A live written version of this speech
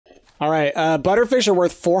All right, butterfish are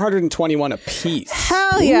worth 421 a piece.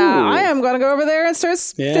 Hell yeah! I am gonna go over there and start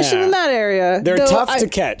fishing in that area. They're tough to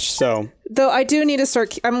catch, so. Though I do need to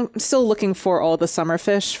start. I'm still looking for all the summer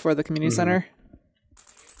fish for the community center.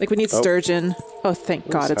 Like we need sturgeon. Oh, thank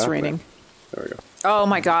God it's raining. There we go. Oh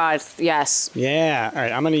my God! Yes. Yeah. All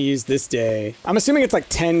right, I'm gonna use this day. I'm assuming it's like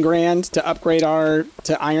 10 grand to upgrade our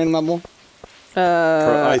iron level.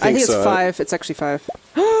 I think it's 5. It's actually 5.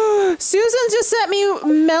 Susan just sent me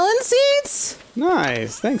melon seeds.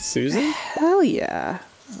 Nice. Thanks, Susan. Hell yeah!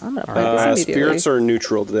 I'm gonna buy this immediately. Spirits are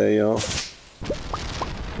neutral today, y'all.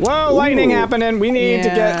 Whoa, lightning happening. We need to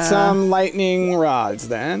get some lightning rods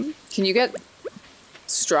then. Can you get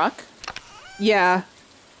struck? Yeah.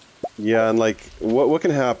 Yeah, and like, what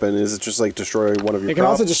can happen is it just like destroy one of your crops? It can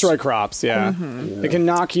also destroy crops, yeah. It can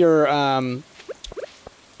knock your,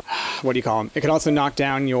 what do you call them? It can also knock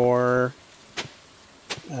down your,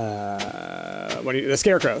 the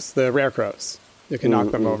scarecrows, the rare crows. You can knock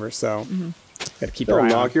them over, so gotta keep your eye on.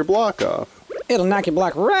 It'll knock your block off. It'll knock your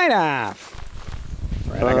block right off.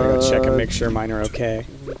 Right, I gotta go check and make sure mine are okay.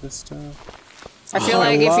 This stuff. I feel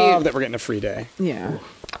like I if love you that we're getting a free day. Yeah.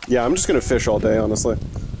 Yeah, I'm just gonna fish all day, honestly.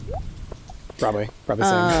 Probably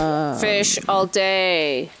same. fish all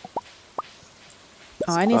day,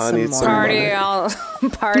 Oh, I need some more.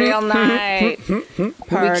 party all night. We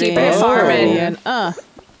keep it Oh. farming.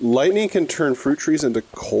 Lightning can turn fruit trees into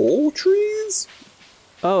coal trees?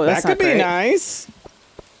 Oh, that's That could not be great. nice.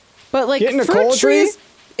 But like Getting a fruit coal tree trees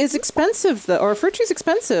is expensive though, or fruit trees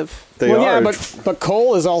expensive. They Well, are. yeah, but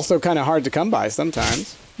coal is also kind of hard to come by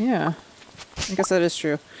sometimes. Yeah, I guess that is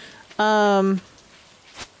true.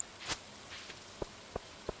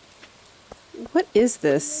 What is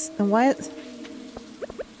this? And why? I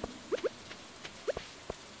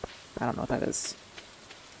don't know what that is.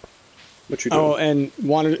 What you doing? Oh, and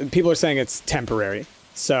people are saying it's temporary.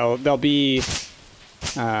 So there'll be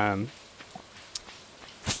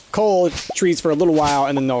coal trees for a little while,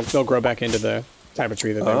 and then they'll grow back into the type of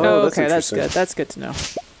tree that they were. Oh, that's okay, that's interesting. good. That's good to know.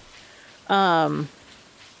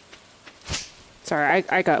 Sorry,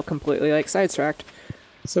 I got completely like sidetracked.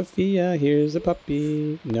 Sophia, here's a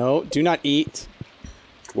puppy. No, do not eat.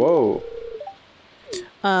 Whoa.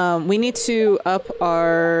 We need to up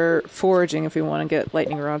our foraging if we want to get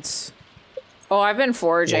lightning rods. Oh, I've been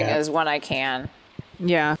foraging as when I can.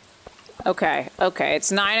 Yeah. Okay,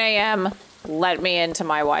 it's 9 a.m. Let me into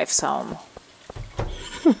my wife's home.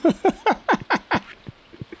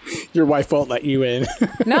 Your wife won't let you in.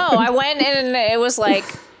 No, I went in and it was like,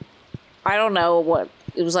 I don't know what,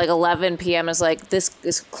 it was like 11 p.m. It's like, this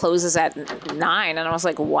closes at 9. And I was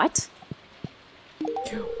like, what?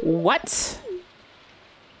 What?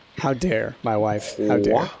 How dare my wife? How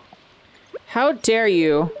dare? How dare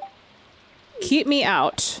you keep me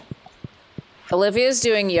out? Olivia's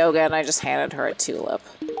doing yoga and I just handed her a tulip.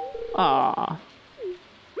 Aw.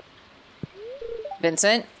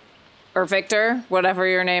 Vincent? Or Victor? Whatever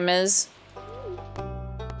your name is.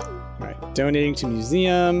 All right, donating to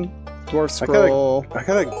museum. Dwarf scroll. I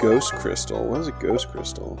got a ghost crystal. What is a ghost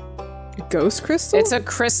crystal? Ghost crystal? It's a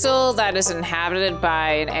crystal that is inhabited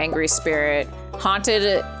by an angry spirit.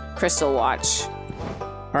 Haunted crystal watch.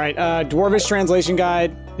 All right, Dwarvish translation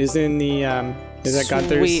guide is in the is that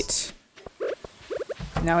Gunther's? Sweet.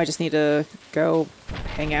 Now I just need to go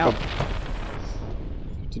hang out.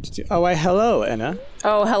 Oh, hello, Enna.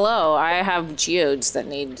 Oh, hello. I have geodes that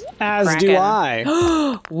need As cracking. do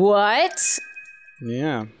I. What?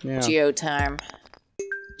 Yeah. Geo time.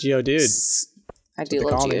 Geo dude. I do they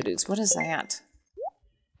love call me. geodudes. What is that?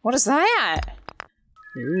 What is that?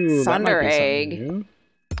 Ooh, Thunder that might be egg. something new.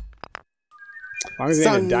 As long as it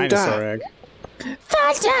ain't a dinosaur egg.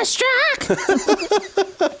 Thunderstruck!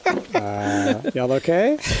 Y'all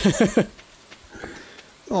okay?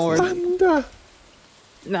 Thunder.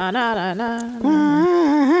 Na na na na.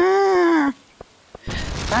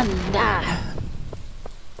 Thunder!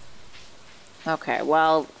 Okay,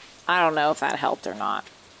 well, I don't know if that helped or not.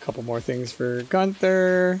 Couple more things for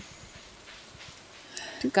Gunther.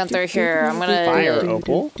 Gunther, here, I'm gonna... Fire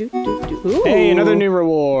opal. Ooh. Hey, another new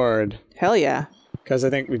reward. Hell yeah. Because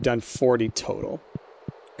I think we've done 40 total.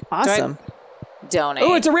 Awesome. donate.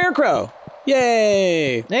 Oh, it's a rare crow!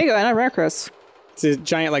 Yay! There you go, and a rare crest. It's a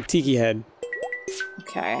giant, like, tiki head.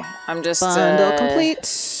 Okay, I'm just... Bundle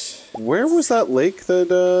complete. Where was that lake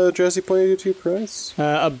that Jesse pointed you to, Chris?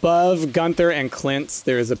 Above Gunther and Clint's,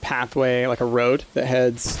 there is a pathway, like a road, that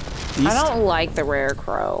heads east. I don't like the rare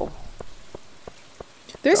crow.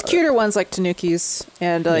 There's cuter ones like Tanuki's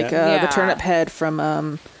and like the Yeah. turnip head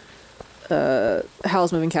from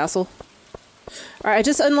Howl's Moving Castle. All right, I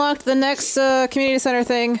just unlocked the next community center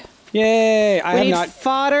thing. Yay! I We have need not.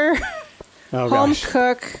 fodder, Oh home gosh.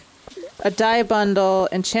 cook, a dye bundle,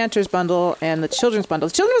 enchanter's bundle, and the children's bundle.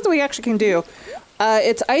 The children's we actually can do.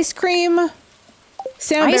 It's ice cream,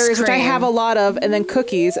 salmon Ice berries, which I cream. have a lot of, and then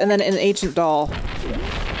cookies, and then an ancient doll.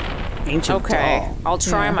 Ancient Okay, doll. I'll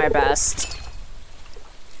try my best.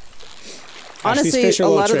 Gosh, these Honestly, fish are a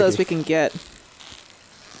little lot of those we tricky. can get.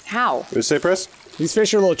 How? What did you say, Press? These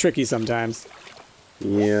fish are a little tricky sometimes.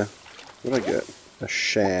 Yeah. What did I get? A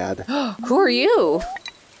shad. Who are you?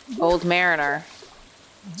 Old Mariner.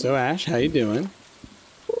 So Ash, how you doing?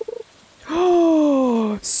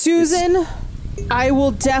 Susan, I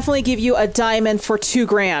will definitely give you a diamond for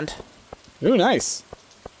 $2,000. Ooh, nice.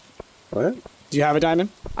 What? Do you have a diamond?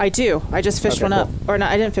 I do. I just fished Okay, one up. cool. Or no,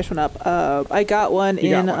 I didn't fish one up. I got one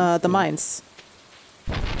You got in one. the mines.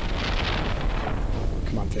 Come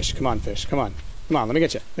on, fish. Come on, fish. Come on. Come on, let me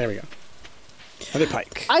get you. There we go. Another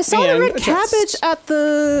pike. I saw the And red a chest.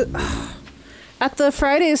 cabbage at the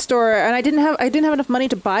Friday store, and I didn't have enough money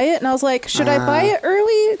to buy it, and I was like, should I buy it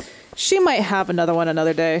early? She might have another one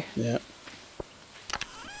another day. Yeah.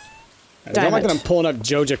 I don't like that I'm Diamond. pulling up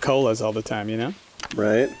Joja Colas all the time, you know?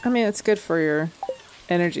 Right? I mean, it's good for your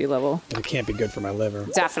energy level. But it can't be good for my liver.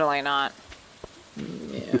 Definitely not.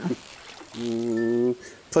 Yeah.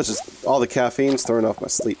 Plus, just all the caffeine's throwing off my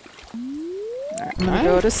sleep. I'm gonna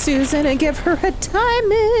go to Susan and give her a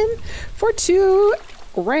diamond for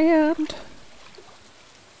 $2,000.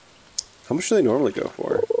 How much do they normally go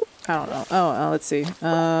for? I don't know. Oh, let's see.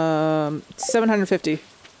 750.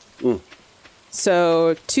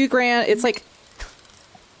 So $2,000. It's like,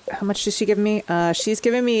 how much is she giving me? She's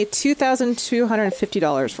giving me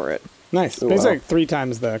 $2,250 for it. Nice. Oh, It's wow. like 3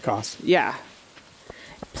 times the cost. Yeah.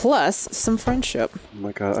 Plus some friendship. Oh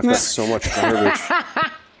my god, I've got so much garbage.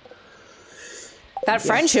 That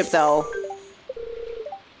friendship, though.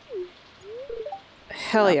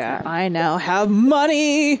 Hell yeah! I now have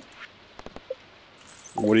money.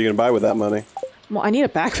 What are you gonna buy with that money? Well, I need a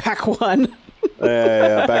backpack one.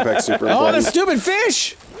 Yeah, backpack's super Oh, the important. stupid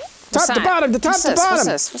fish! Top to that? bottom, the top What's to this? bottom. What's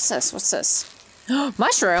this? What's this? What's this?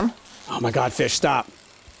 Mushroom. Oh my god, fish, stop.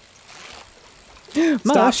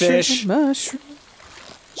 Mushroom, fish. Mushroom.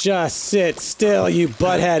 Just sit still, you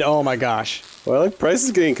butthead. Oh my gosh. Well, like, Price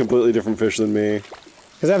is getting completely different fish than me.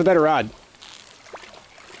 Because I have a better rod.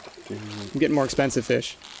 I'm getting more expensive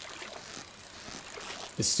fish.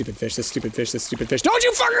 This stupid fish, this stupid fish, this stupid fish. Don't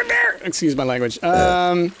you fucking dare! Excuse my language.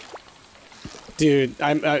 Dude,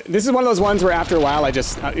 this is one of those ones where after a while I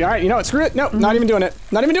just, all right, you know what, screw it. Nope, not even doing it.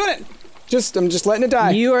 Not even doing it. I'm just letting it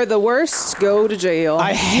die. You are the worst. Go to jail.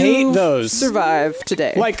 I hate You've those. Survived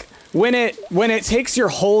today. Like, when it takes your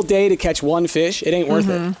whole day to catch one fish, it ain't worth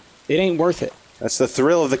it. It ain't worth it. That's the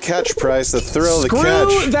thrill of the catch, Price. The thrill of the Screw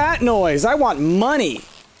catch. that noise. I want money.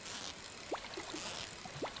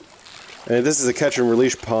 And this is a catch and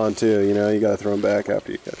release pond too. You know, you gotta throw them back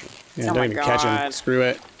after you catch them. Yeah, Oh don't my even catch him. God. Screw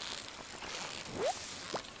it.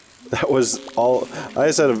 That was all. I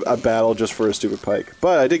just had a battle just for a stupid pike,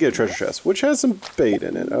 but I did get a treasure chest, which has some bait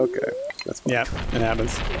in it. Okay, that's fine. Yeah, it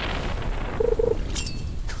happens.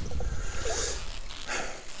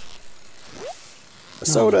 A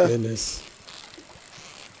soda. Oh, goodness.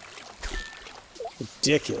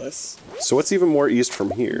 Ridiculous. So what's even more east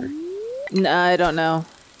from here? Nah, I don't know.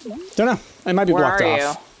 Don't know. I might be Where blocked are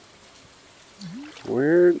off.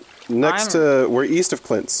 We're next to. We're east of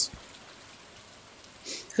Clint's.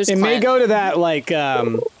 Who's It may Clint? go to that, like,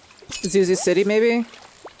 Zuzu City, maybe?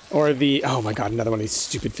 or the, oh my god, another one of these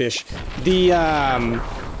stupid fish. The, Oh,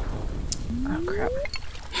 crap.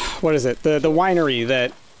 what is it? The winery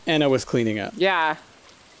that Enna was cleaning up. Yeah.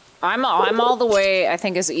 I'm all the way, I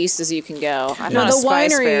think, as east as you can go. I No, found a the winery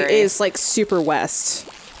spiceberry. is, like, super west.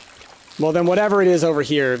 Well, then whatever it is over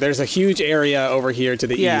here, there's a huge area over here to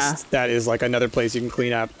the Yeah. east that is, like, another place you can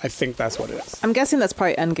clean up. I think that's what it is. I'm guessing that's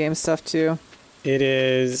probably endgame stuff, too. It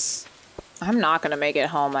is, I'm not gonna make it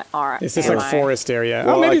home. Or it's this, am like, I? forest area.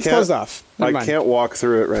 Well, oh, maybe I it's can't- closed off. Never I mind. can't walk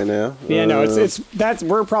through it right now. Yeah, no,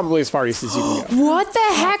 we're probably as far east as you can go. What the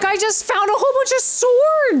heck? I just found a whole bunch of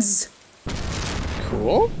swords.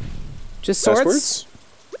 Cool. Just swords? Passwords?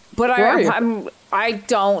 But Where are you? I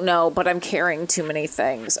don't know, but I'm carrying too many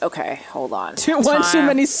things. Okay, hold on. One too Time.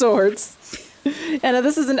 many swords. Anna,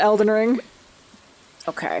 this is an Elden Ring.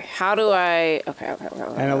 Okay, how do I... Okay.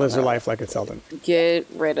 Anna lives her life like it's Elden. Get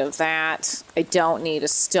rid of that. I don't need a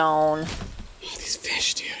stone. These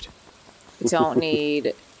fish, dude. Don't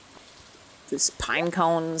need these pine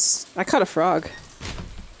cones. I caught a frog.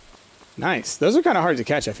 Nice. Those are kind of hard to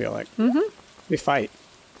catch, I feel like. Mm-hmm. They fight.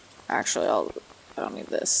 Actually, I don't need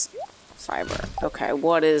this fiber. Okay,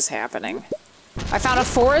 what is happening? I found a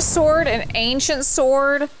forest sword, an ancient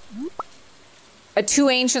sword, 2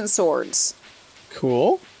 ancient swords.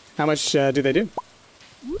 Cool. How much do they do?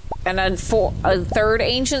 And a 3rd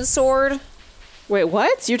ancient sword. Wait,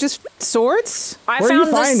 what? You're just swords? I Where are found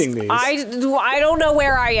you finding these? I don't know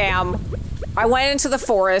where I am. I went into the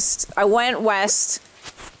forest. I went west.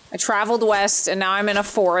 I traveled west, and now I'm in a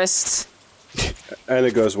forest. And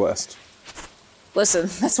it goes west. Listen,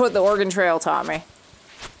 that's what the Oregon Trail taught me.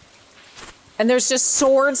 And there's just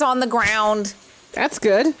swords on the ground. That's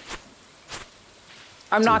good.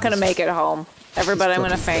 I'm not going to make it home. Everybody, I'm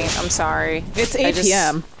going to faint. I'm sorry. It's 8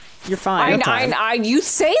 p.m. You're fine. You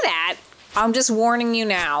say that. I'm just warning you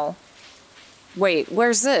now. Wait,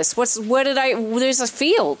 where's this? There's a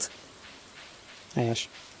field. Ash.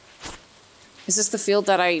 Is this the field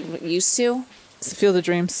that I used to? It's the Field of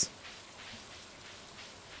Dreams.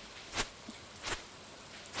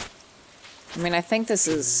 I mean, I think this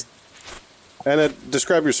is... Anna,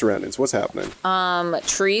 describe your surroundings. What's happening?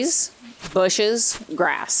 trees, bushes,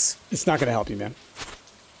 grass, It's not going to help you, man.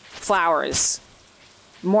 flowers,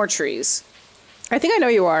 more trees. I think I know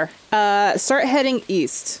you are. Start heading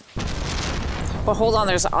east. But hold on,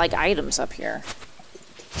 there's like items up here.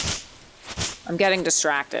 I'm getting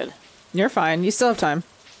distracted. You're fine. You still have time.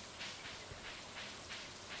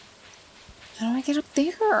 How do I get up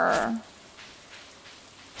there?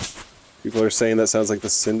 People are saying that sounds like the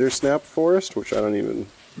Cinder Snap Forest, which I don't even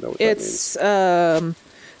know what that means.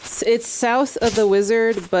 It's south of the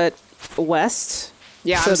Wizard, but west.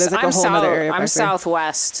 Yeah, So there's like a whole other area back I'm there.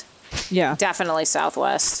 southwest. Yeah. Definitely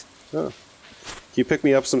southwest. Oh. Can you pick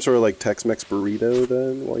me up some sort of like Tex-Mex burrito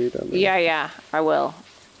then while you're down there? Yeah, I will.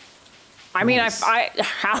 I mean,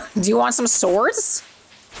 how do you want some swords?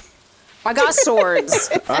 I got swords.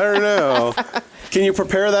 I don't know. Can you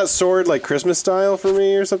prepare that sword like Christmas style for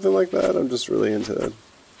me or something like that? I'm just really into it.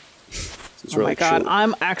 It's Oh really my god, chilly.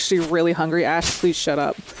 I'm actually really hungry. Ash, please shut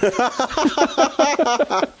up.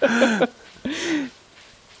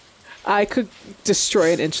 I could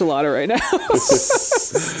destroy an enchilada right now.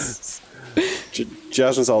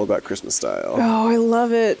 Jasmine's all about Christmas style. Oh, I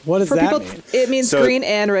love it. What does that mean? It means So- green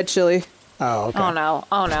and red chili. Oh, okay. Oh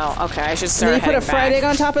no. Okay, I should And start then you put a heading fried back. egg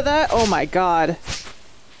on top of that? Oh my god.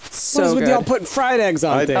 So What is with good. y'all putting fried eggs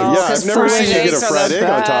on things? Yeah, Oh, 'cause I've never seen you fried get a eggs are fried the egg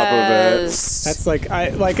on top of it. best. That's like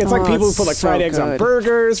it's like Oh, people who it's put like so fried eggs on good.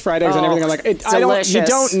 burgers, fried eggs on Oh, everything. I'm like, you delicious.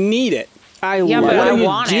 don't need it. I Yeah, love but What I are you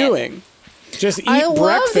want it. doing? Just eat I love the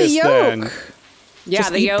breakfast yolk. then. Yeah,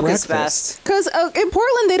 Just the eat yolk is breakfast. best. Because in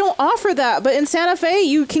Portland, they don't offer that, but in Santa Fe,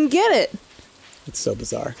 you can get it. It's so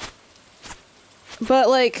bizarre. But,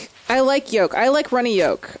 like, I like yolk. I like runny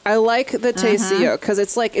yolk. I like the taste of yolk because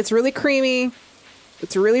it's really creamy.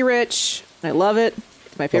 It's really rich. I love it.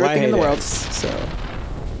 It's my favorite Well, I thing in the hate world. eggs, so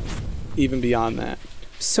even beyond that.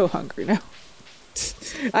 So hungry now.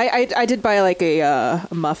 I did buy, like, a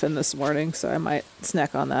muffin this morning, so I might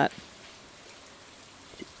snack on that.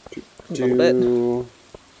 A little bit.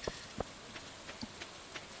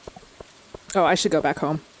 Oh, I should go back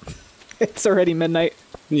home. It's already midnight.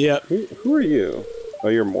 Yep. Who are you? Oh,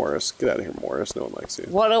 you're Morris. Get out of here, Morris. No one likes you.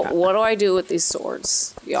 What do I do with these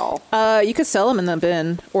swords, y'all? You could sell them in the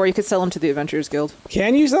bin, or you could sell them to the Adventurers Guild.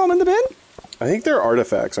 Can you sell them in the bin? I think they're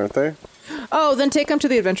artifacts, aren't they? Oh, then take them to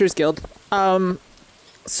the Adventurers Guild. So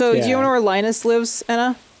do you Yeah. know where Linus lives,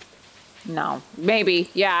 Anna? No,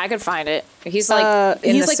 maybe. Yeah, I could find it. He's like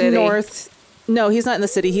in he's the like city. north. No, he's not in the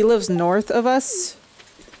city. He lives north of us.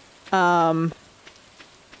 And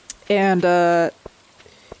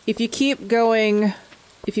if you keep going,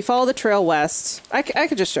 if you follow the trail west, I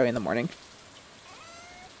could just show you in the morning.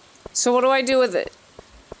 So what do I do with it?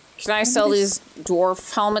 Can I sell these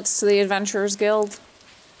dwarf helmets to the Adventurers Guild?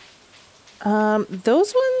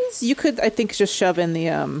 Those ones you could, I think, just shove in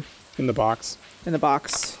the box.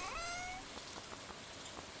 box.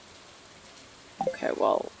 Okay,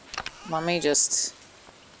 well, let me just...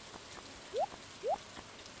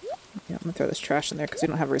 Yeah, I'm gonna throw this trash in there because we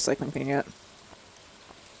don't have a recycling thing yet.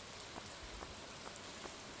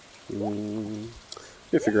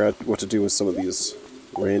 You figure out what to do with some of these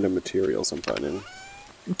random materials I'm finding.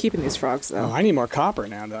 I'm keeping these frogs though. Oh, I need more copper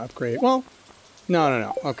now to upgrade. Well,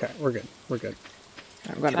 no. Okay, we're good. We're good.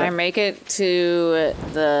 I'm going Can I make it to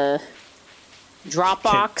the drop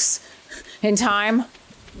box in time?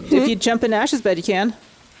 If you jump in Ash's bed, you can.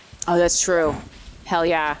 Oh, that's true. Hell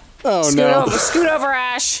yeah. Oh Scoot over,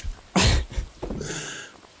 Ash.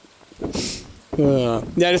 Yeah,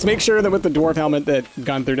 just make sure that with the dwarf helmet that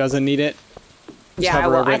Gunther doesn't need it. Just Yeah, I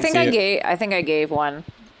hover will. over it I and think see I it. gave. I think I gave one.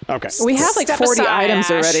 Okay. We have like Step 40 aside, items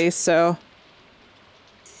Ash. already, so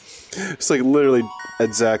It's like literally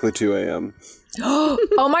exactly 2 a.m.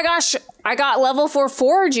 Oh my gosh! I got level 4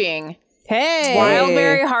 foraging. Hey!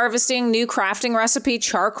 Wildberry harvesting, new crafting recipe,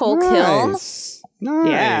 charcoal kiln. Nice.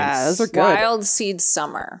 Yeah, those are good. Wild seed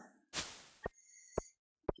summer.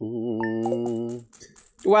 Wild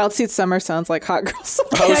Seed Summer sounds like Hot Girl Summer.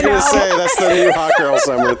 I was going to say, that's the new Hot Girl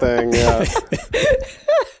Summer thing, yeah.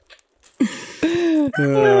 Oh,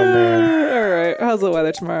 man. All right, how's the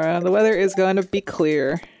weather tomorrow? The weather is going to be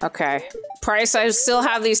clear. Okay. Price, I still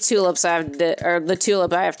have these tulips or the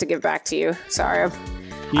tulip I have to give back to you. Sorry.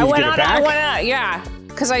 I went on it, yeah.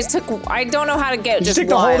 Because I don't know how to get Did just you take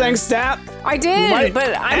the one. whole dang step? I did,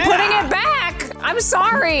 but I'm putting Yeah. it back. I'm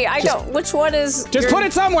sorry. Which one is? Just put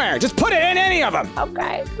it somewhere. Just put it in any of them.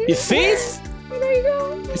 Okay. You thief? There you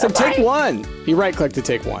go. I said take one. You right click to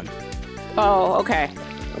take one. Oh, okay.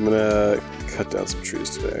 I'm going to cut down some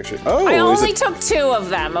trees today, actually. Oh, I only took 2 of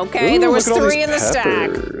them, okay? Ooh, there was look at all 3 these in the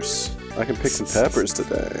stack. peppers. I can pick some peppers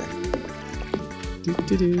today.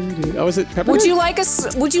 Oh, is it pepper? Would you like a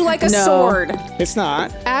No. sword? It's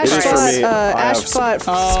not. Ash It is for me. I bought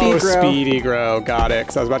Oh, Speed Grow. Speedy Grow. Got it.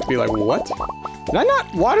 Because I was about to be like, what? Did I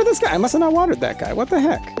not water this guy? I must have not watered that guy. What the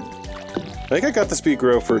heck? I think I got the speed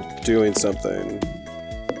grow for doing something.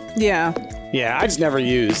 Yeah. Yeah, I just never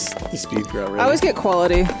use the Speed Grow, really. I always get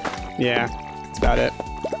quality. Yeah, that's about it.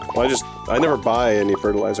 Well, I never buy any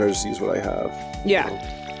fertilizer. I just use what I have. Yeah.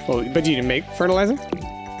 Well, but do you make fertilizer?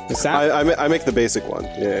 The sap? I make the basic one.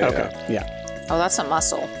 Yeah. Okay, yeah. Oh, that's a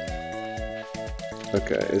muscle.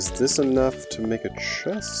 Okay, is this enough to make a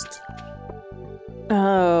chest?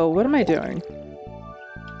 Oh, what am I doing?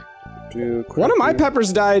 One of my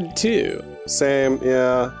peppers died too. Same,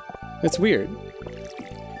 yeah. It's weird.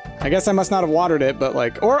 I guess I must not have watered it, but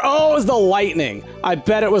like, oh, it was the lightning. I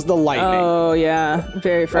bet it was the lightning. Oh, yeah.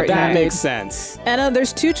 Very frightening. That makes sense. Anna,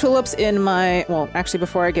 there's 2 tulips in my... Well, actually,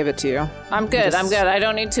 before I give it to you. I'm good. I'm good. I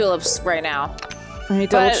don't need tulips right now. Let me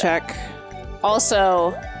double But- check.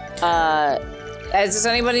 Also, does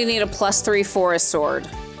anybody need a +3 forest sword?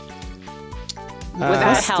 Would that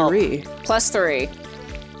Plus help? 3. +3.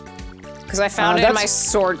 Because I found it in my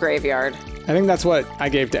sword graveyard. I think that's what I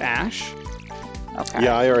gave to Ash. Okay.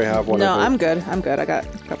 Yeah, I already have one. No, of it. I'm good. I'm good. I got a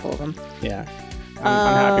couple of them. Yeah.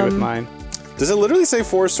 I'm happy with mine. Does it literally say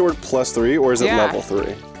forest sword +3, or is it Yeah. level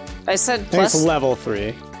 3? I said I think it's plus. level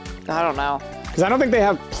 3. I don't know. Because I don't think they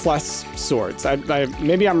have plus swords.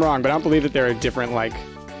 Maybe I'm wrong, but I don't believe that there are different, like,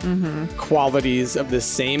 qualities of the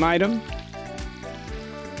same item.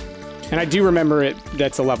 And I do remember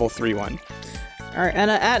that's a level 3 one. All right,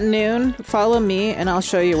 Anna, at noon, follow me, and I'll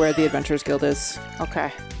show you where the Adventurers Guild is.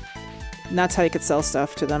 Okay. And that's how you could sell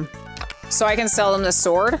stuff to them. So I can sell them the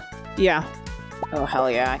sword? Yeah. Oh, hell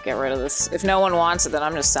yeah. Get rid of this. If no one wants it, then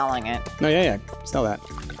I'm just selling it. No, yeah. Sell that.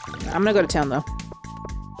 I'm gonna go to town, though.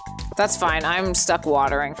 That's fine. I'm stuck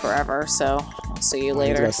watering forever, so I'll see you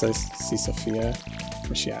later. Let's go see Sophia.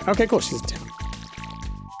 Where's she at? Okay, cool. She's down.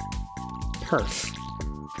 Perf.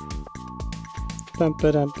 Bum,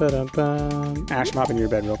 ba-dum, ba-dum, bum. Ash, hop in your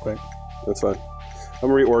bed real quick. That's fine.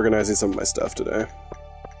 I'm reorganizing some of my stuff today.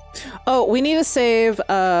 Oh, we need to save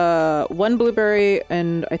 1 blueberry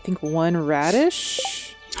and I think 1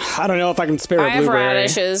 radish. I don't know if I can spare I a have blueberry.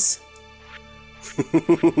 radishes.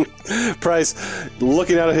 Price,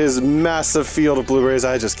 looking out at his massive field of blueberries,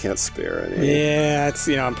 I just can't spare any. Yeah, it's,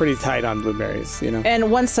 I'm pretty tight on blueberries,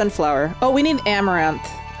 And 1 sunflower. Oh, we need amaranth.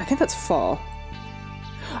 I think that's fall.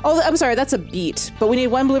 Oh, I'm sorry, that's a beet. But we need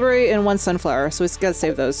 1 blueberry and 1 sunflower, so we gotta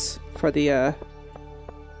save those for the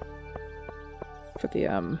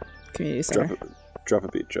community center. Drop a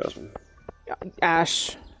beat, Jasmine.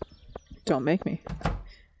 Ash, don't make me.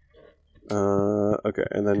 Okay,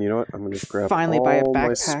 and then you know what? I'm gonna grab Finally all buy a my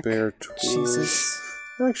backpack. spare tools. Jesus.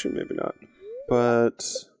 Actually, maybe not. But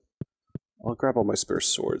I'll grab all my spare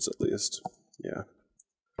swords at least. Yeah.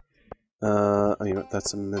 You know what?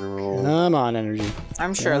 That's a mineral. Come on, energy.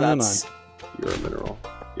 I'm sure Come that's You're a mineral.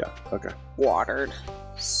 Yeah. Okay. watered.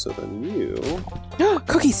 So then you.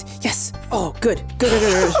 Cookies! Yes! Oh, good.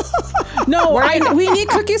 Good. No, we need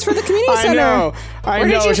cookies for the community I center. know. Where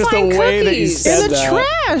did It's you just the find way that you cookies? said In the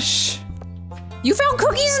that. trash! You found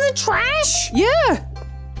cookies in the trash? Yeah!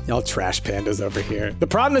 Y'all trash pandas over here. The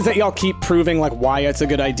problem is that y'all keep proving like why it's a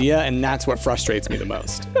good idea, and that's what frustrates me the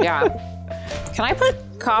most. Yeah. Can I put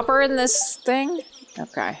copper in this thing?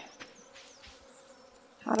 Okay.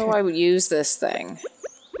 How do I use this thing?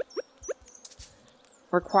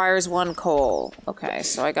 Requires 1 coal. Okay,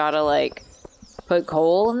 so I gotta like put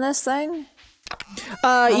coal in this thing?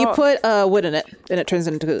 You put wood in it, and it turns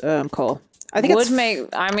into coal. I think Wood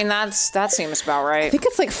it's that seems about right. I think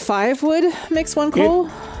it's like 5 wood makes 1 coal.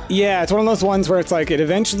 Yeah, it's one of those ones where it's like it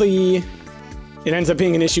ends up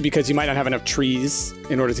being an issue because you might not have enough trees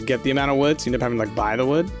in order to get the amount of wood, so you end up having to like buy the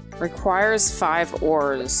wood. Requires 5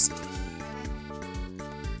 ores.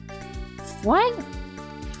 What?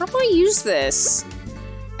 How do I use this?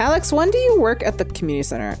 Alex, when do you work at the community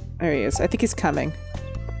center? There he is. I think he's coming.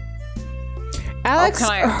 Alex,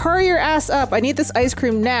 hurry your ass up. I need this ice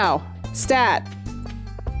cream now. Stat.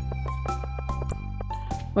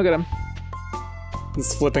 Look at him.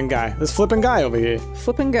 This flipping guy. This flipping guy over here.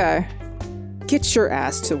 Flipping guy. Get your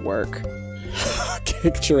ass to work.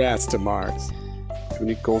 Get your ass to Mars. We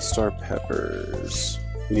need gold star peppers.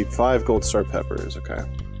 We need 5 gold star peppers. Okay.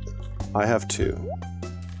 I have 2.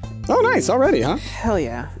 Oh, nice. Already, huh? Hell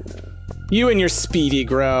yeah. You and your speedy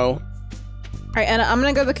grow. All right, and I'm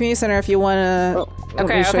gonna go to the community center if you wanna.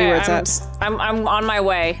 Okay, show you where it's at. I'm on my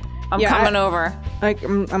way. I'm coming over.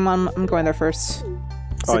 I'm going there first.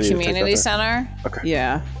 It's the community center. Okay.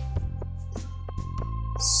 Yeah.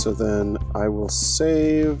 So then I will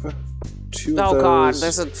save 2 of those. Oh god,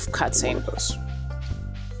 there's a cutscene.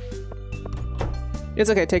 It's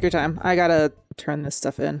okay. Take your time. I gotta turn this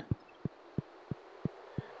stuff in.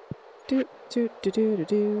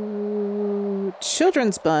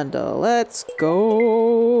 Children's bundle. Let's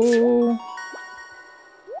go.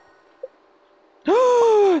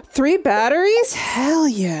 3 batteries? Hell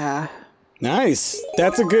yeah. Nice.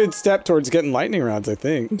 That's a good step towards getting lightning rods, I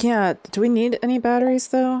think. Yeah. Do we need any batteries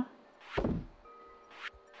though?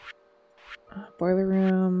 Boiler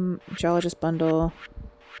room, geologist bundle.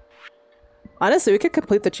 Honestly, we could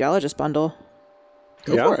complete the geologist bundle.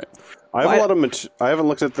 Go for it. I have a lot of I haven't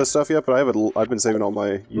looked at this stuff yet, but I've been saving all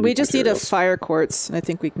my We just materials. need a fire quartz, and I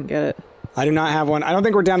think we can get it. I do not have one. I don't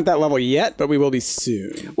think we're down at that level yet, but we will be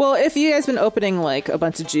soon. Well, if you guys been opening like a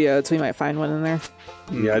bunch of geodes, we might find one in there.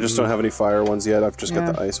 Yeah, I just don't have any fire ones yet. I've just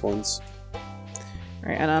got the ice ones. All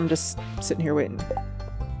right, and I'm just sitting here waiting.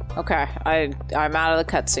 Okay, I'm out of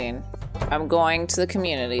the cutscene. I'm going to the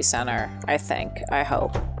community center, I think. I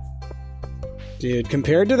hope. Dude,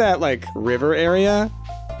 compared to that, like, river area,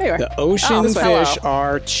 the ocean fish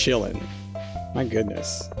are chilling. My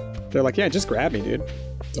goodness. They're like, yeah, just grab me, dude.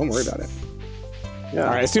 Don't worry about it. Yeah. All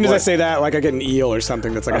right, as soon as I say that, like, I get an eel or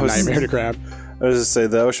something that's like a nightmare to grab. I was just say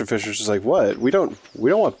the ocean fish are just like, what? We don't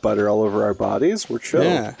want butter all over our bodies. We're chill.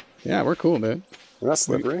 Yeah, yeah, we're cool, dude. We're not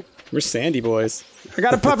slippery. We're sandy boys. I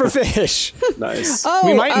got a puffer fish. Nice. Oh,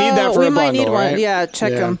 we might need that for a bundle, might need one. right? Yeah,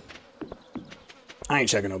 check them. I ain't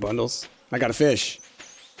checking no bundles. I got a fish.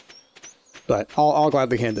 But I'll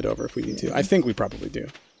gladly hand it over if we need to. I think we probably do.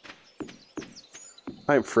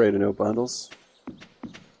 I'm afraid of no bundles.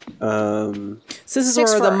 So this is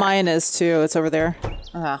where the mine is too. It's over there.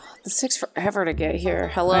 This takes forever to get here.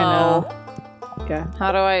 Hello. I know. Yeah.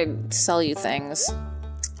 How do I sell you things?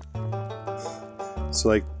 So,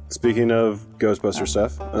 like, speaking of Ghostbuster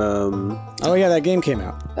stuff, oh yeah, that game came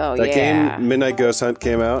out. Oh that game, Midnight Ghost Hunt,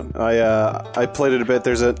 came out. I played it a bit.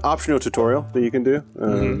 There's an optional tutorial that you can do,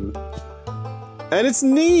 and it's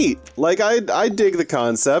neat. Like, I dig the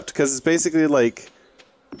concept because it's basically like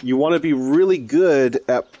you want to be really good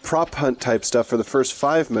at prop hunt type stuff for the first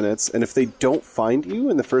 5 minutes, and if they don't find you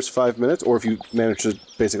in the first 5 minutes, or if you manage to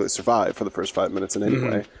basically survive for the first 5 minutes in any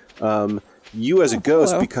way, you as a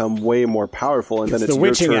ghost become way more powerful, and then it's the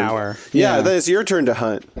witching your turn. hour. Yeah, then it's your turn to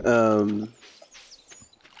hunt. So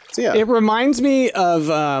yeah, it reminds me of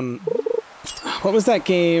what was that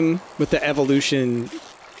game with the evolution?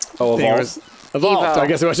 Oh, Evolved. Evolved. I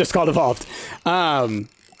guess it was just called Evolved.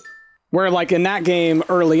 Where, like, in that game,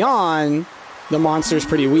 early on, the monster's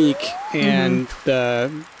pretty weak, and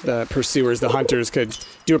the pursuers, the hunters, could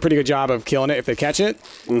do a pretty good job of killing it if they catch it.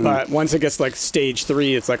 But once it gets, like, stage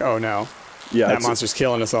 3, it's like, oh no, that monster's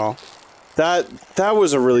killing us all. That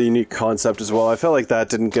was a really unique concept as well. I felt like that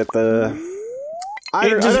didn't get the... I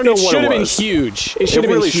don't know what it should have been was. huge. It should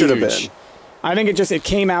have really been should have huge. been. I think it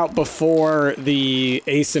came out before the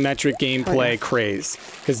asymmetric gameplay craze.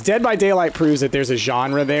 Because Dead by Daylight proves that there's a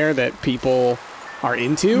genre there that people are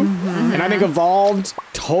into. And I think Evolved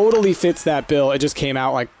totally fits that bill. It just came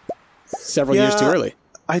out like several years too early.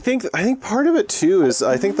 I think part of it too is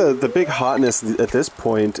I think the big hotness at this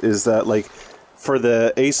point is that, like, for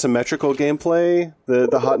the asymmetrical gameplay,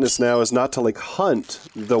 the hotness now is not to, like, hunt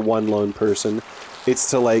the one lone person.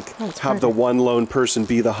 It's to, like, have the one lone person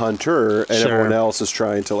be the hunter, and everyone else is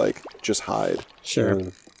trying to, like, just hide.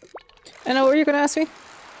 I know, what were you going to ask me?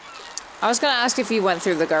 I was going to ask if you went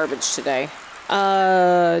through the garbage today.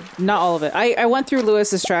 Not all of it. I went through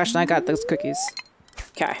Lewis's trash and I got those cookies.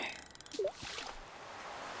 Okay.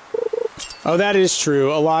 Oh, that is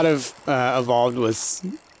true. A lot of Evolved was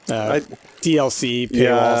DLC,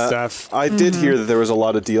 paywall stuff. I did hear that there was a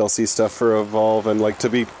lot of DLC stuff for Evolve, and, like, to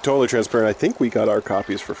be totally transparent, I think we got our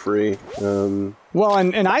copies for free. Well,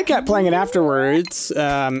 and I kept playing it afterwards,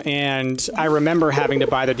 and I remember having to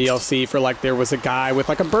buy the DLC for, like, there was a guy with,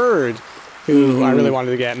 like, a bird who I really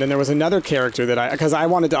wanted to get, and then there was another character that because I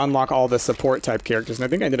wanted to unlock all the support type characters, and I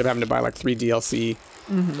think I ended up having to buy, like, 3 DLC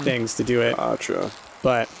things to do it. Gotcha.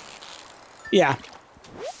 But, yeah.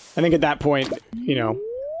 I think at that point, you know,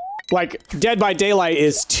 like, Dead by Daylight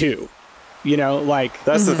is 2. You know, like...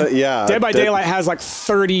 That's the thing, yeah. Dead by Daylight has, like,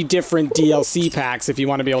 30 different DLC packs if you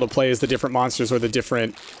want to be able to play as the different monsters or the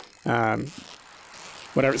different,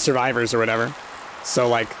 whatever, survivors or whatever. So,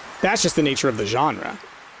 like, that's just the nature of the genre.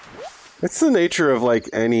 It's the nature of, like,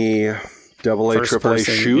 any AA, AAA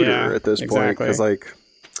shooter at this point. Because, like,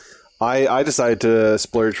 I decided to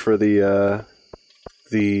splurge for the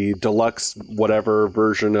deluxe whatever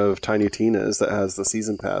version of Tiny Tina's that has the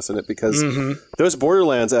season pass in it, because those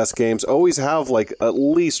Borderlands-esque games always have like at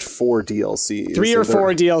least 4 DLCs. 3 or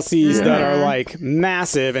 4 DLCs that are like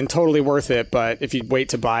massive and totally worth it, but if you wait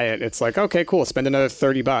to buy it, it's like, okay, cool, spend another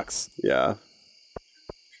 $30. Yeah.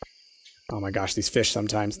 Oh my gosh, these fish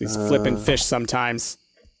sometimes. These flippin' fish sometimes.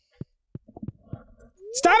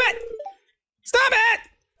 Stop it! Stop it!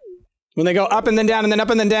 When they go up and then down and then up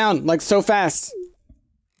and then down, like so fast.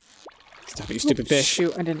 Stop it, you stupid fish.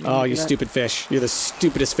 Shoot, I didn't Oh, you stupid fish. You're the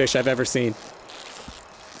stupidest fish I've ever seen.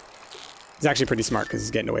 He's actually pretty smart because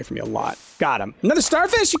he's getting away from me a lot. Got him. Another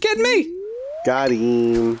starfish? You kidding me? Got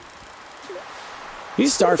him.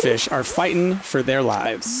 These starfish are fighting for their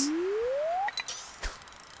lives.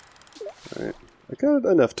 Alright. I got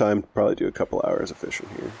enough time to probably do a couple hours of fishing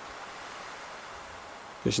here.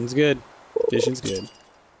 Fishing's good. Fishing's good.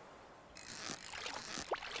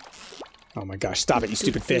 Oh my gosh, stop it, you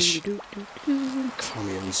stupid fish. Come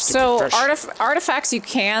here, you stupid fish. Artifacts you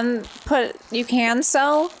can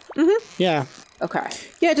sell? Yeah. Okay.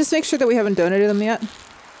 Yeah, just make sure that we haven't donated them yet.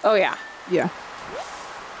 Oh, yeah. Yeah.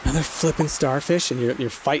 Another flippin' starfish and you're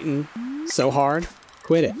fighting so hard?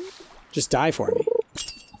 Quit it. Just die for me.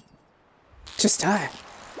 Just die.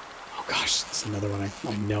 Oh gosh, that's another one.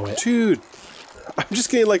 I know it. Dude, I'm just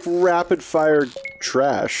getting like rapid fire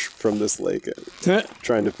trash from this lake.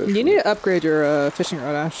 Trying to fish. You need to upgrade your fishing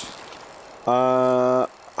rod, Ash.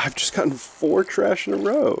 I've just gotten 4 trash in a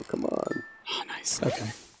row. Come on. Oh, nice.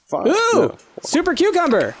 Okay. 5. Ooh! No. Super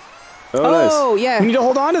cucumber! Oh, Nice. yeah. We need to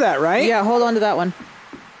hold on to that, right? Yeah, hold on to that one.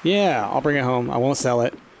 Yeah, I'll bring it home. I won't sell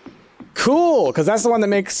it. Cool, because that's the one that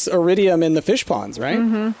makes iridium in the fish ponds,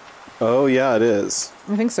 right? Oh, yeah, it is.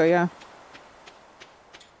 I think so, yeah.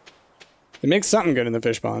 It makes something good in the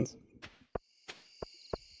fish ponds.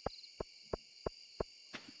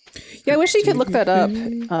 Yeah, I wish you could look that up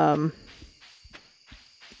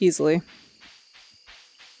easily.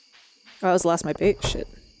 Oh, that was last my bait. Shit.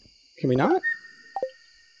 Can we not? Let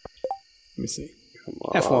me see. Come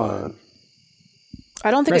on. F1. I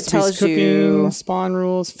don't think Recipes, it tells cooking, you. spawn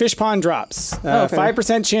rules. Fish pond drops. Okay.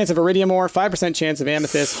 5% chance of iridium ore, 5% chance of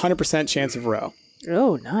amethyst, 100% chance of roe.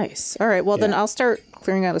 Oh, nice. All right, well, then I'll start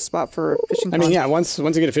clearing out a spot for fishing pond. I mean, yeah, once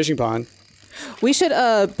you get a fishing pond. We should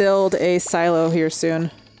build a silo here soon.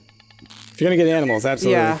 If you're going to get animals,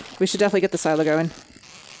 absolutely. Yeah, we should definitely get the silo going.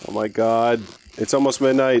 Oh my god. It's almost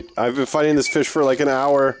midnight. I've been fighting this fish for like an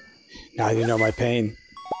hour. Now you know my pain.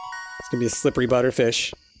 It's going to be a slippery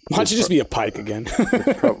butterfish. Why don't you just be a pike again?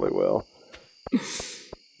 Probably will.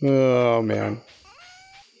 Oh, man.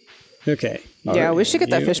 Okay. Yeah, we should get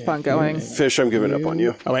that fish pond going. Fish, I'm giving up on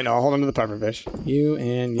you. Oh, wait, no, I'll hold on to the pufferfish. You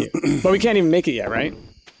and you. But we can't even make it yet, right?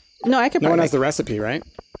 No, I can. No one has the recipe, right?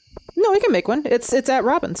 No, we can make one. It's at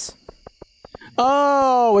Robin's.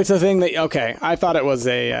 Oh, it's a thing that... Okay, I thought it was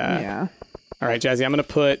a... Yeah. All right, Jazzy, I'm going to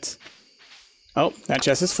put... Oh, that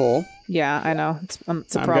chest is full. Yeah, I know. It's a problem.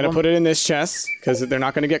 I'm going to put it in this chest, because they're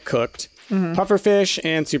not going to get cooked. Pufferfish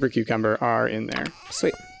and super cucumber are in there.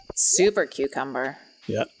 Sweet. Super cucumber.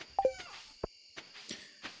 Yep.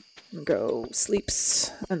 Go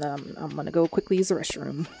sleeps, and then I'm going to go quickly use the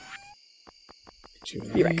restroom. Put you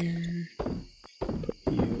in Be right there.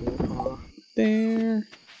 Put you on there.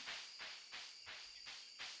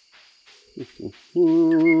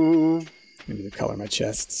 Maybe the color my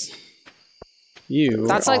chests.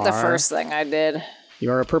 That's like the first thing I did.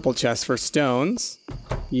 You are a purple chest for stones.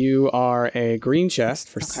 You are a green chest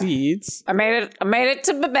for seeds. I made it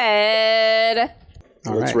to bed.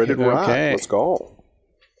 It's ready to rock. Okay. Let's go.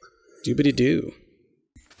 Doobity doo.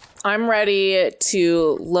 I'm ready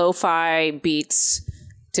to lo-fi beats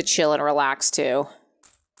to chill and relax to.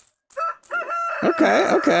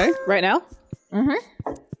 Okay. Right now?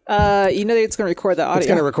 You know that it's going to record the audio. It's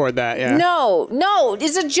going to record that, yeah. No,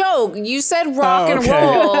 it's a joke. You said rock and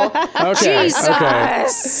roll. Okay. Jesus. Okay.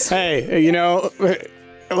 Hey, you know,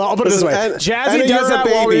 Well, I'll put it this way. Jazzy does that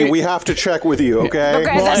baby. while We have to check with you, okay?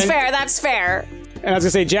 Okay, well, that's fair. That's fair. And I was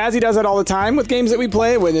gonna say, Jazzy does that all the time with games that we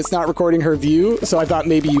play when it's not recording her view. So I thought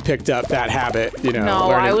maybe you picked up that habit. You know,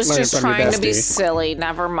 no, I was just trying to be bestie. Silly.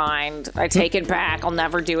 Never mind. I take it back. I'll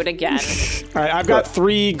never do it again. All right, I've got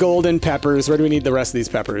 3 golden peppers. Where do we need the rest of these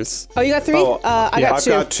peppers? Oh, you got 3? I got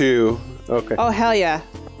 2. I've got 2. Okay. Oh, hell yeah.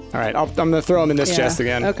 All right, I'm gonna throw them in this chest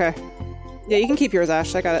again. Okay. Yeah, you can keep yours,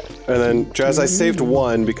 Ash. I got it. And then, Jazz, I saved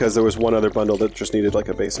 1 because there was one other bundle that just needed like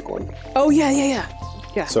a basic one. Oh, yeah.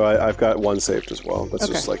 So I've got 1 saved as well. That's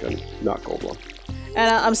just like a not gold one.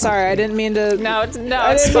 And I'm sorry, I didn't mean to. No, it's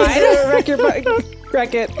I fine. didn't mean to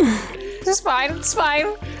wreck it. It's fine. It's fine.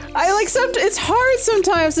 I like it's hard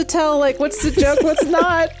sometimes to tell like what's the joke, what's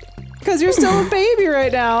not, because you're still a baby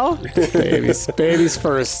right now. Babies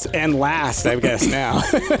first and last, I guess now.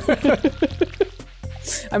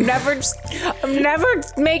 I'm never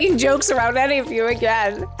making jokes around any of you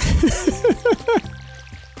again.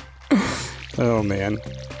 Oh man.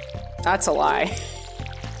 That's a lie.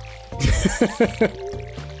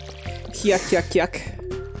 Yuck.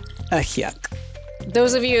 Yuck.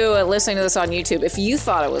 Those of you listening to this on YouTube, if you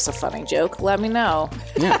thought it was a funny joke, let me know.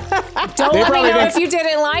 Yeah. Don't let me know if you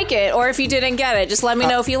didn't like it or if you didn't get it. Just let me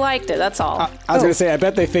know if you liked it. That's all. I was gonna say, I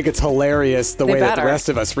bet they think it's hilarious the way that the rest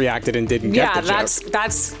of us reacted and didn't get the joke.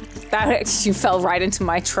 That you fell right into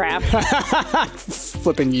my trap.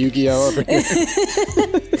 Flipping Yu-Gi-Oh over here.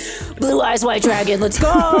 Blue Eyes White Dragon, let's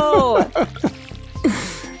go!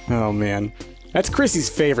 Oh man. That's Chrissy's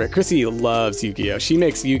favorite. Chrissy loves Yu-Gi-Oh! She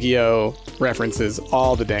makes Yu-Gi-Oh! References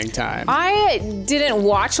all the dang time. I didn't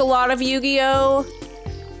watch a lot of Yu-Gi-Oh!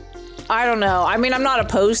 I don't know. I mean, I'm not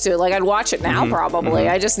opposed to it. Like, I'd watch it now, probably.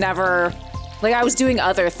 I just never... Like, I was doing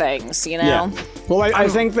other things, you know? Yeah. Well, I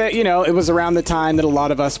think that, you know, it was around the time that a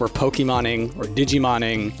lot of us were Pokemoning or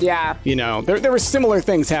Digimoning. Yeah. You know, there were similar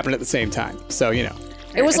things happening at the same time. So, you know.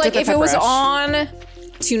 It was like, if it was on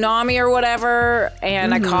Toonami or whatever,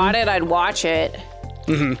 and I caught it, I'd watch it.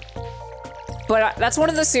 But that's one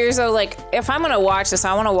of the series, though, like, if I'm going to watch this,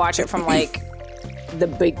 I want to watch it from, like, the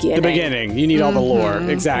beginning. The beginning. You need all the lore.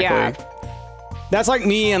 Exactly. Yeah. That's like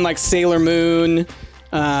me and, like, Sailor Moon.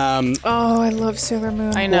 Oh, I love Sailor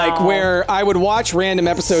Moon. I know. Like, where I would watch random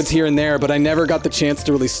episodes here and there, but I never got the chance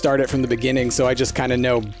to really start it from the beginning, so I just kind of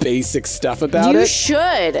know basic stuff about it. You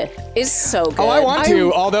should. It's so good. Oh, I want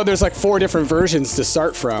to, although there's like 4 different versions to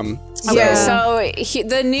start from. So. Okay, so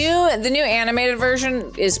the new animated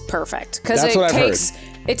version is perfect because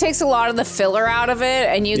it takes a lot of the filler out of it,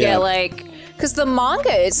 and you get like, because the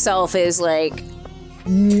manga itself is like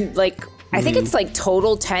I think it's like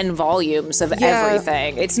total 10 volumes of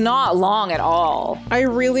everything. It's not long at all. I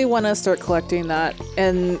really want to start collecting that,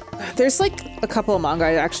 and there's like a couple of manga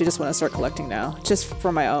I actually just want to start collecting now, just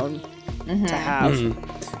for my own to have.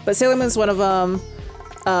 But Sailor Moon's one of them.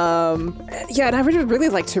 Yeah, and I would really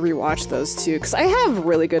like to rewatch those too, because I have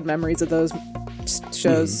really good memories of those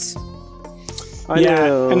shows. I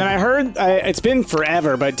know. And then I heard it's been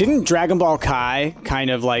forever, but didn't Dragon Ball Kai kind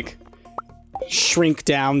of like shrink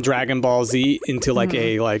down Dragon Ball Z into like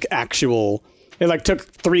a like actual? It like took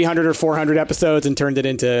 300 or 400 episodes and turned it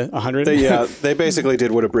into 100. They basically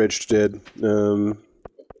did what Abridged did. So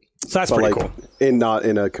that's pretty cool. Not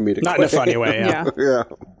in a comedic way. Not in a funny way, yeah. Yeah.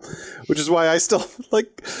 Which is why I still,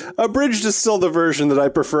 like, Abridged is still the version that I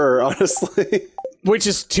prefer, honestly. Which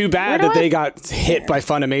is too bad that they got hit by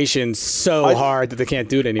Funimation so hard that they can't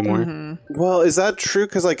do it anymore. Well, is that true?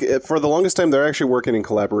 Because, like, for the longest time, they're actually working in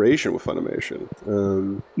collaboration with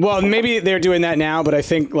Funimation. Well, maybe they're doing that now, but I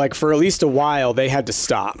think, like, for at least a while, they had to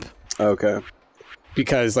stop. Okay.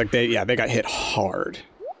 Because, like, they got hit hard.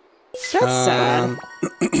 That's sad.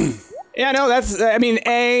 Yeah, no, I mean,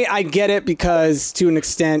 I get it because to an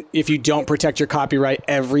extent, if you don't protect your copyright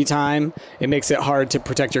every time, it makes it hard to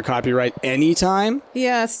protect your copyright anytime.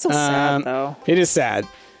 Yeah, it's still sad, though. It is sad.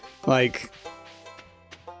 Like,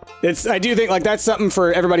 I do think, like, that's something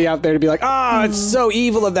for everybody out there to be like, it's so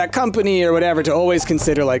evil of that company or whatever, to always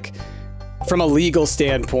consider, like, from a legal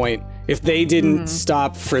standpoint, if they didn't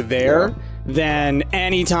stop for there, then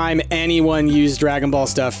anytime anyone used Dragon Ball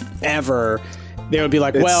stuff ever, they would be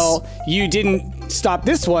like, well, you didn't stop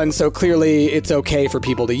this one, so clearly it's okay for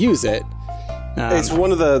people to use it. It's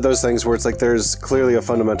one of those things where it's like there's clearly a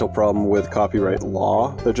fundamental problem with copyright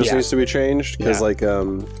law that just needs to be changed. Because like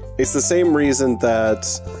it's the same reason that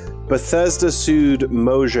Bethesda sued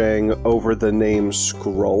Mojang over the name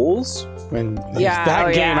Scrolls. When Yeah,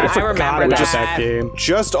 that game, yeah, I I forgot remember about that. that game.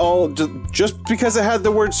 Just because it had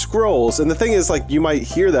the word scrolls, and the thing is, like, you might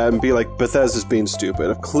hear that and be like, Bethesda's being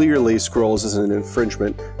stupid. Clearly, scrolls is an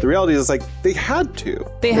infringement. The reality is, like, they had to.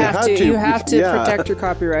 They have to. You have to protect your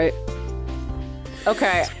copyright.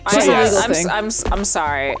 Okay, It's a legal thing. I'm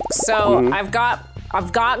sorry. So I've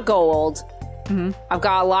got gold. I've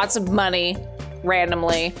got lots of money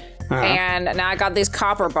randomly, and now I got these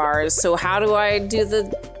copper bars. So how do I do the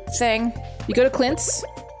thing? You go to Clint's.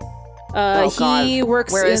 God. He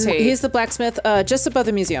works Where is he? He's the blacksmith just above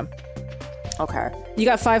the museum. Okay. You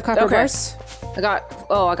got 5 copper bars? I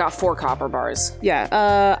got 4 copper bars. Yeah.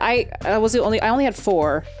 I only had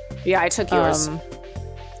 4. Yeah, I took yours.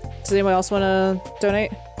 Does anyone else want to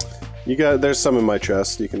donate? There's some in my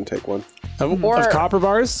chest. You can take one. Of copper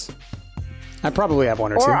bars? I probably have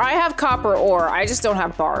 1 or 2. Or I have copper ore. I just don't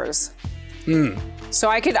have bars. So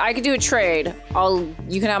I could do a trade.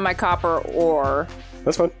 You can have my copper ore.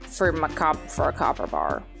 That's fine. For a copper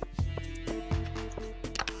bar.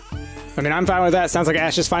 I mean, I'm fine with that. Sounds like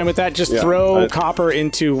Ash is fine with that. Just throw copper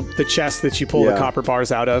into the chest that you pull the copper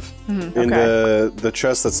bars out of. In the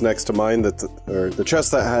chest that's next to mine, or the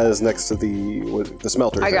chest that has next to the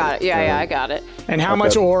smelter. I got it. Yeah, I got it. And how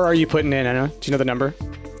much ore are you putting in, Anna? Do you know the number?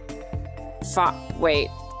 Wait.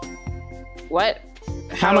 What?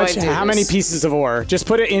 How many pieces of ore? Just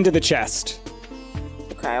put it into the chest.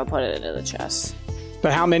 Okay, I'll put it into the chest.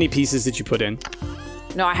 But how many pieces did you put in?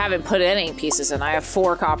 No, I haven't put any pieces in. I have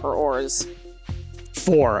 4 copper ores.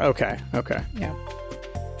 4. Okay. Yeah.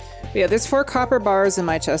 But yeah, there's 4 copper bars in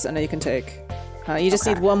my chest, and you can take. You just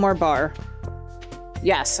need 1 more bar.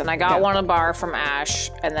 Yes, and I got 1 bar from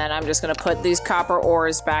Ash, and then I'm just gonna put these copper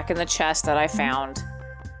ores back in the chest that I found.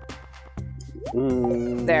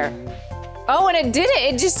 There. Oh, and it did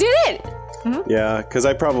it! It just did it! Yeah, because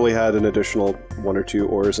I probably had an additional 1 or 2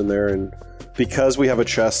 ores in there, and because we have a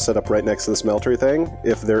chest set up right next to the smelter thing,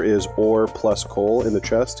 if there is ore plus coal in the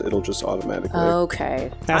chest, it'll just automatically.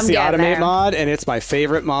 Okay. That's the Automate mod, and it's my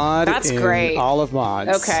favorite mod. That's in great. All of mods.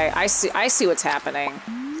 Okay, I see what's happening.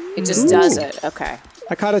 It just does it. Okay.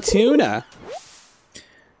 I caught a tuna.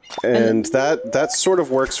 And that sort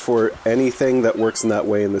of works for anything that works in that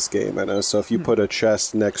way in this game, Anna. So if you put a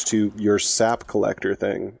chest next to your sap collector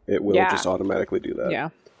thing, it will just automatically do that. Yeah.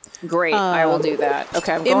 Great. I will do that.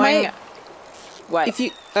 Okay, I'm going. What? If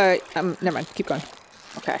you never mind. Keep going.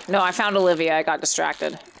 Okay. No, I found Olivia. I got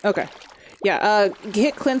distracted. Okay. Yeah.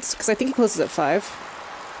 Hit Clint's because I think he closes at 5.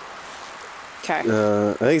 Okay.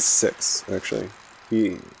 I think it's 6 actually.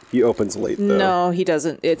 He opens late though. No, he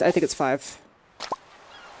doesn't. I think it's 5.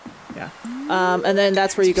 Yeah. And then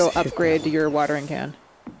that's where you go upgrade your watering can.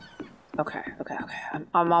 Okay.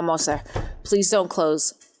 I'm almost there. Please don't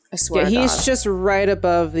close. I swear. Yeah, he's just right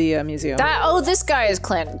above the museum. This guy is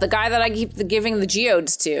Clint, the guy that I keep giving the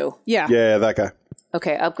geodes to. Yeah. Yeah, that guy.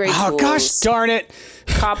 Okay, upgrade Oh, tools. gosh darn it.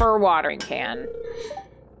 Copper watering can.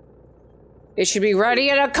 It should be ready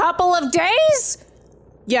in a couple of days?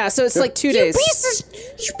 Yeah, so it's like 2 days.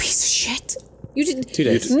 You piece of shit. You didn't. 2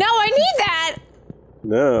 days. No, I need that.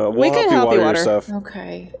 No, We we'll can help you water your water. stuff.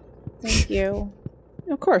 Okay. Thank you.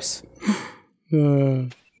 Of course. I'm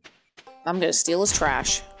gonna steal his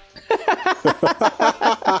trash.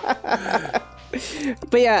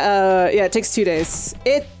 But yeah, it takes 2 days.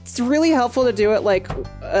 It's really helpful to do it like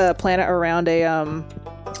plan it around a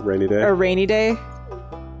Rainy day. rainy day.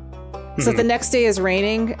 So the next day is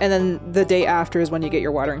raining, and then the day after is when you get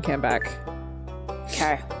your watering can back.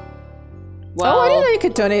 Okay. Well, I didn't know you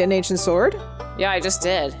could donate an ancient sword. Yeah, I just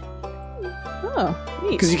did. Oh,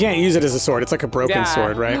 neat. Because you can't use it as a sword. It's like a broken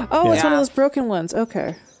sword, right? Oh, it's one of those broken ones.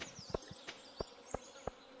 Okay.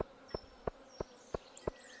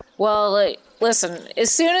 Well, listen.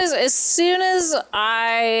 As soon as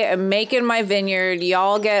I am making my vineyard,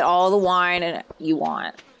 y'all get all the wine you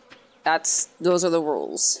want. Those are the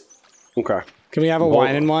rules. Okay. Can we have a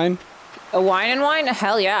wine and wine? A wine and wine?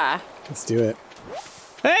 Hell yeah. Let's do it.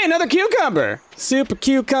 Hey, another cucumber! Super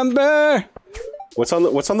cucumber! What's on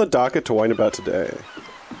the docket to whine about today?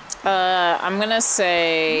 I'm gonna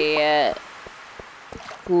say. I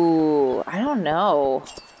don't know.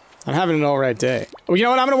 I'm having an alright day. Well, you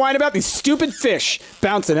know what I'm gonna whine about? These stupid fish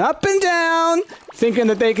bouncing up and down, thinking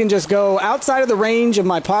that they can just go outside of the range of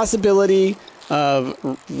my possibility of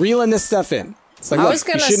reeling this stuff in. It's like, look,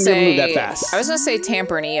 you shouldn't be able to move that fast. I was gonna say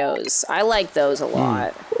Tempranillos. I like those a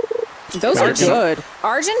lot. Those are good.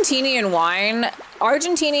 Argentinian wine,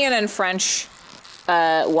 Argentinian and French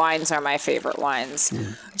wines are my favorite wines.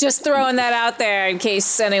 Just throwing that out there in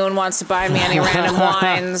case anyone wants to buy me any random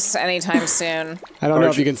wines anytime soon. I don't know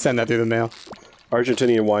if you can send that through the mail.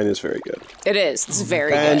 Argentinian wine is very good. It is. It's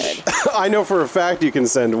very And good. I know for a fact you can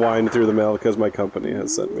send wine through the mail because my company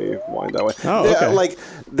has sent me wine that way. Oh, okay. Like,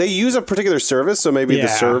 they use a particular service, so maybe the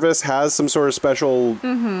service has some sort of special,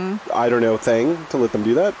 I don't know, thing to let them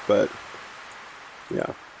do that, but yeah.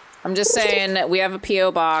 I'm just saying, we have a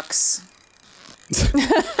P.O. box.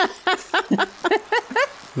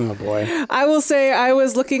 Oh, boy. I will say I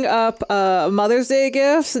was looking up Mother's Day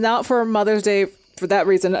gifts, not for Mother's Day for that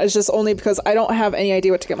reason. It's just only because I don't have any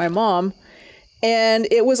idea what to get my mom. And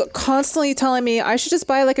it was constantly telling me I should just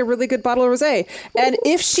buy like a really good bottle of rosé. And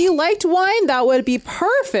if she liked wine, that would be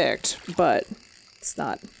perfect. But it's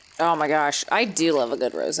not. Oh my gosh. I do love a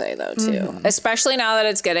good rosé though, too. Especially now that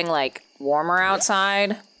it's getting like warmer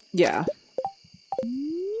outside. Yeah.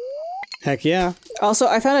 Heck yeah. Also,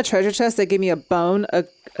 I found a treasure chest that gave me a bone,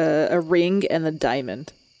 a ring, and a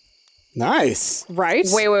diamond. Nice. Right?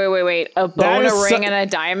 Wait. A bone, a ring, and a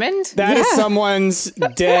diamond? That is someone's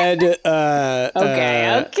dead. Okay.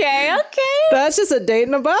 That's just a date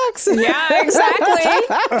in a box. Yeah, exactly.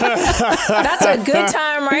 That's a good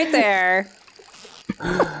time right there.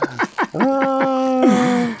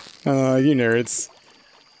 Oh, you nerds.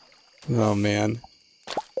 Oh, man.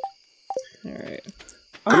 All right.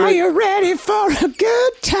 Are you ready for a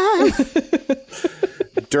good time?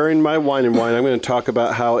 During my wine and wine, I'm going to talk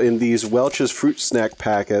about how in these Welch's fruit snack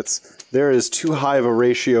packets, there is too high of a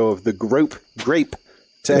ratio of the grape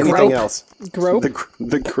to anything else. Grope?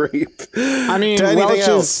 The grape. I mean,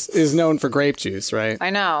 Welch's is known for grape juice, right?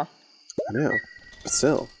 I know. I know. But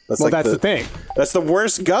still. Well, that's the thing. That's the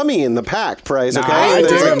worst gummy in the pack, Price, okay? I dig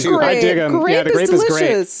There's them. like I dig them. Grape Yeah, the grape is is great.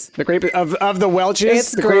 delicious. The grape of the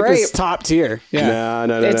Welch's, the grape is top tier. Yeah.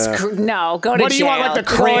 No. No, go to What do you jail. want, like the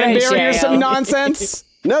Go to cranberry or jail. some nonsense?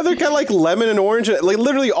 No, they're kind of like lemon and orange. Like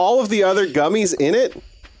literally all of the other gummies in it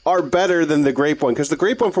are better than the grape one because the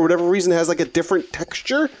grape one, for whatever reason, has like a different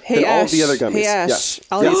texture than all of the other gummies. Hey, Ash. Yes.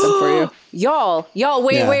 I'll eat some for you. Y'all, Yeah.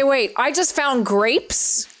 wait. I just found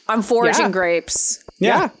grapes. I'm foraging Yeah. grapes.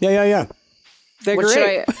 Yeah. They're What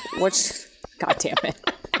great. God damn it.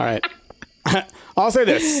 All right. I'll say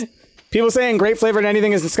this. People saying grape flavored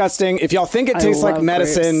anything is disgusting. If y'all think it tastes like love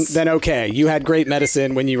medicine, grapes. then okay. You had grape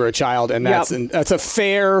medicine when you were a child, and that's a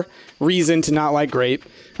fair reason to not like grape.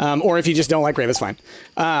 Or if you just don't like grape, it's fine.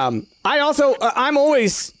 I'm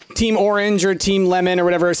always team orange or team lemon or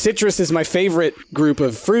whatever. Citrus is my favorite group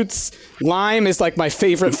of fruits. Lime is like my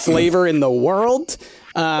favorite flavor in the world.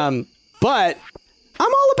 But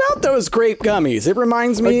I'm all about those grape gummies. It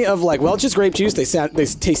reminds me of like Welch's grape juice. They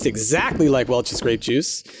taste exactly like Welch's grape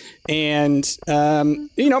juice, and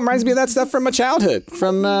it reminds me of that stuff from my childhood,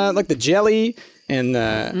 from like the jelly and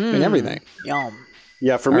and everything. Yum.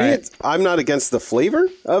 Yeah, for me, I'm not against the flavor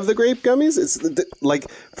of the grape gummies. It's like,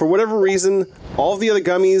 for whatever reason, all of the other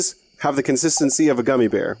gummies have the consistency of a gummy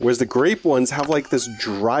bear, whereas the grape ones have like this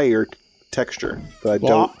drier texture that I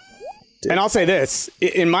don't dig. And I'll say this,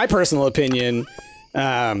 in my personal opinion,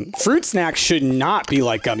 fruit snacks should not be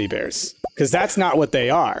like gummy bears, because that's not what they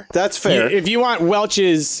are. That's fair. If you want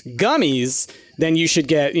Welch's gummies, then you should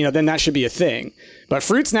get, then that should be a thing. But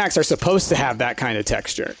fruit snacks are supposed to have that kind of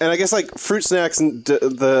texture. And I guess like fruit snacks,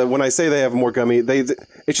 when I say they have more gummy,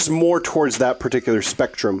 it's just more towards that particular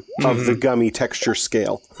spectrum of the gummy texture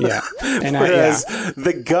scale. Yeah. And whereas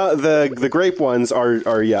the grape ones are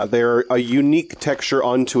they're a unique texture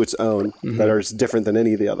onto its own that are different than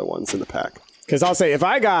any of the other ones in the pack. Because I'll say, if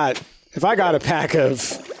I got a pack of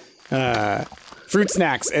fruit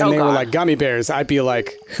snacks and they were like gummy bears, I'd be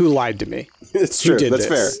like, who lied to me? It's true. That's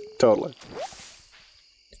fair. this? Totally.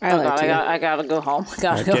 I gotta go home.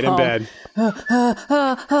 Gotta go Get in home. bed.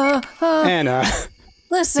 Anna.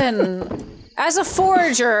 Listen, as a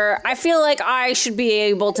forager, I feel like I should be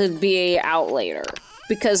able to be out later.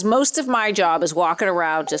 Because most of my job is walking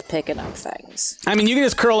around just picking up things. I mean, you can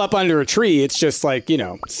just curl up under a tree. It's just like,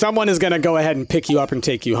 someone is going to go ahead and pick you up and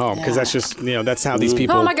take you home. Because that's just, that's how these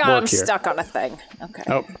people Oh my god, work I'm here. stuck on a thing. Okay.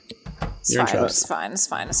 Oh, you're in trouble. It's fine.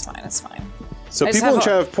 So I just people in have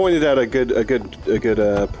chat have pointed out a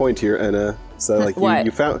good point here, Anna. So like What?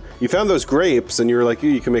 you found those grapes and you were like,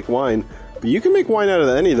 you can make wine, but you can make wine out of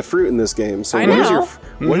any of the fruit in this game. So I what is know.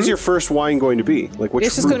 what is your first wine going to be? Like which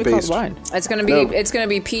It's just going fruit to be based? called wine. It's gonna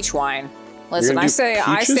be peach wine. Listen, gonna I do stay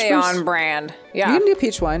peaches first? on brand. You Yeah. can do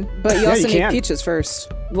peach wine, but you also you need can. peaches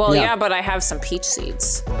first. Well, Yeah. yeah, but I have some peach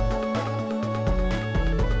seeds.